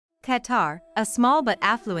Qatar, a small but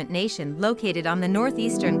affluent nation located on the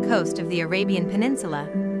northeastern coast of the Arabian Peninsula,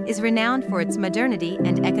 is renowned for its modernity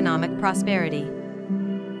and economic prosperity.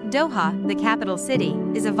 Doha, the capital city,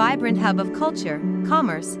 is a vibrant hub of culture,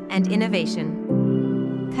 commerce, and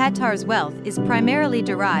innovation. Qatar's wealth is primarily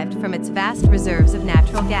derived from its vast reserves of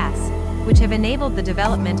natural gas, which have enabled the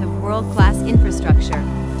development of world-class infrastructure,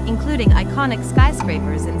 including iconic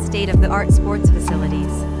skyscrapers and state-of-the-art sports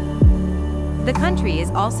facilities. The country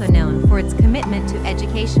is also known for its commitment to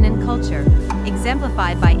education and culture,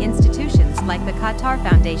 exemplified by institutions like the Qatar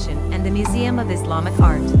Foundation and the Museum of Islamic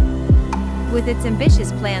Art. With its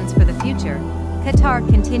ambitious plans for the future, Qatar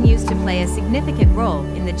continues to play a significant role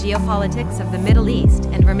in the geopolitics of the Middle East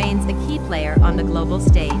and remains a key player on the global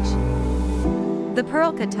stage. The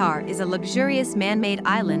Pearl Qatar is a luxurious man-made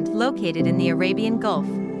island located in the Arabian Gulf,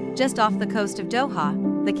 just off the coast of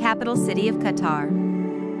Doha, the capital city of Qatar.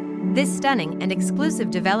 This stunning and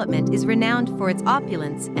exclusive development is renowned for its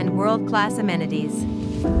opulence and world-class amenities.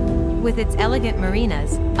 With its elegant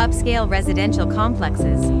marinas, upscale residential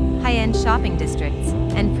complexes, high-end shopping districts,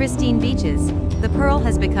 and pristine beaches, the Pearl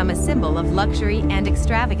has become a symbol of luxury and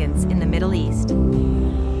extravagance in the Middle East.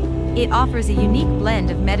 It offers a unique blend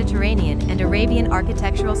of Mediterranean and Arabian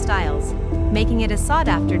architectural styles, making it a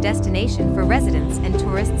sought-after destination for residents and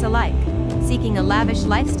tourists alike, seeking a lavish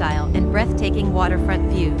lifestyle and breathtaking waterfront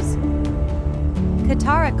views.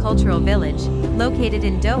 Qatar Cultural Village, located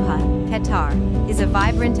in Doha, Qatar, is a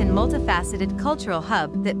vibrant and multifaceted cultural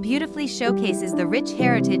hub that beautifully showcases the rich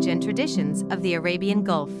heritage and traditions of the Arabian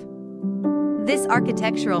Gulf. This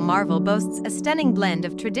architectural marvel boasts a stunning blend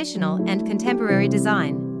of traditional and contemporary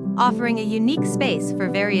design, offering a unique space for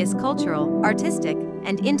various cultural, artistic,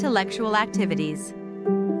 and intellectual activities.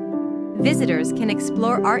 Visitors can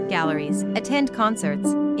explore art galleries, attend concerts,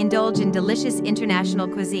 indulge in delicious international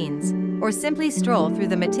cuisines, or simply stroll through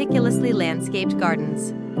the meticulously landscaped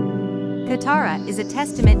gardens. Qatar is a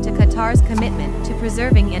testament to Qatar's commitment to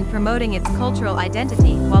preserving and promoting its cultural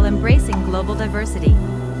identity while embracing global diversity,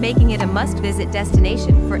 making it a must-visit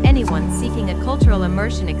destination for anyone seeking a cultural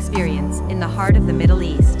immersion experience in the heart of the Middle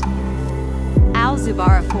East.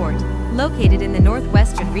 Zibarah Fort, located in the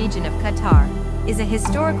northwestern region of Qatar, is a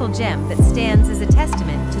historical gem that stands as a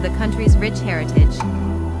testament to the country's rich heritage.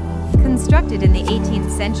 Constructed in the 18th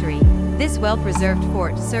century, this well-preserved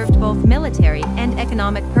fort served both military and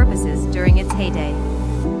economic purposes during its heyday.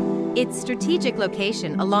 Its strategic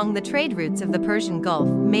location along the trade routes of the Persian Gulf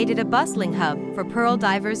made it a bustling hub for pearl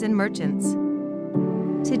divers and merchants.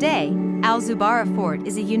 Today, Zibarah Fort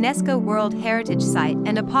is a UNESCO World Heritage Site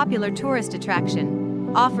and a popular tourist attraction,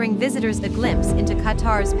 offering visitors a glimpse into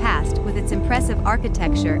Qatar's past with its impressive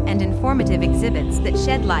architecture and informative exhibits that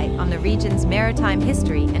shed light on the region's maritime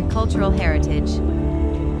history and cultural heritage.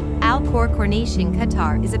 Khor Corniche in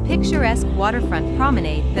Qatar is a picturesque waterfront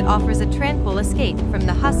promenade that offers a tranquil escape from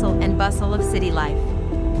the hustle and bustle of city life.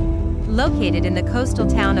 Located in the coastal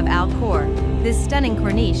town of Khor, this stunning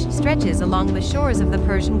corniche stretches along the shores of the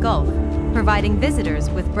Persian Gulf, providing visitors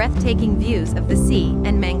with breathtaking views of the sea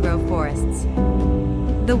and mangrove forests.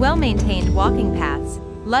 The well-maintained walking paths,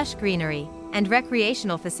 lush greenery, and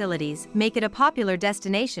recreational facilities make it a popular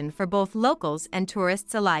destination for both locals and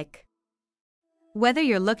tourists alike. Whether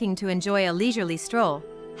you're looking to enjoy a leisurely stroll,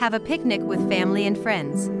 have a picnic with family and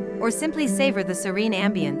friends, or simply savor the serene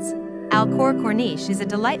ambience, Khor Corniche is a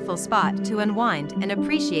delightful spot to unwind and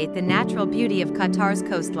appreciate the natural beauty of Qatar's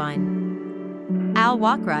coastline.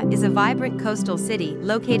 Wakra is a vibrant coastal city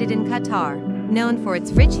located in Qatar, known for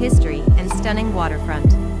its rich history and stunning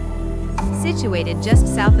waterfront. Situated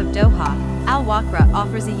just south of Doha, Wakra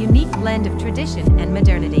offers a unique blend of tradition and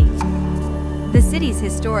modernity. The city's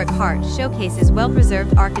historic heart showcases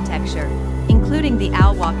well-preserved architecture, including the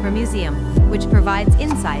Wakra Museum, which provides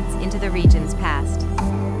insights into the region's past.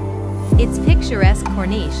 Its picturesque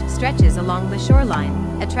corniche stretches along the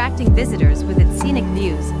shoreline, attracting visitors with its scenic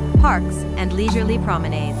views, parks, and leisurely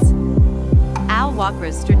promenades.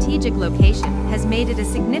 Wakra's strategic location has made it a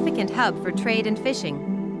significant hub for trade and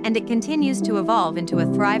fishing, and it continues to evolve into a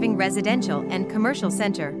thriving residential and commercial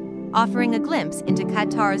center, offering a glimpse into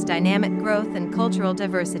Qatar's dynamic growth and cultural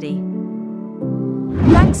diversity.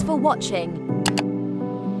 Thanks for watching.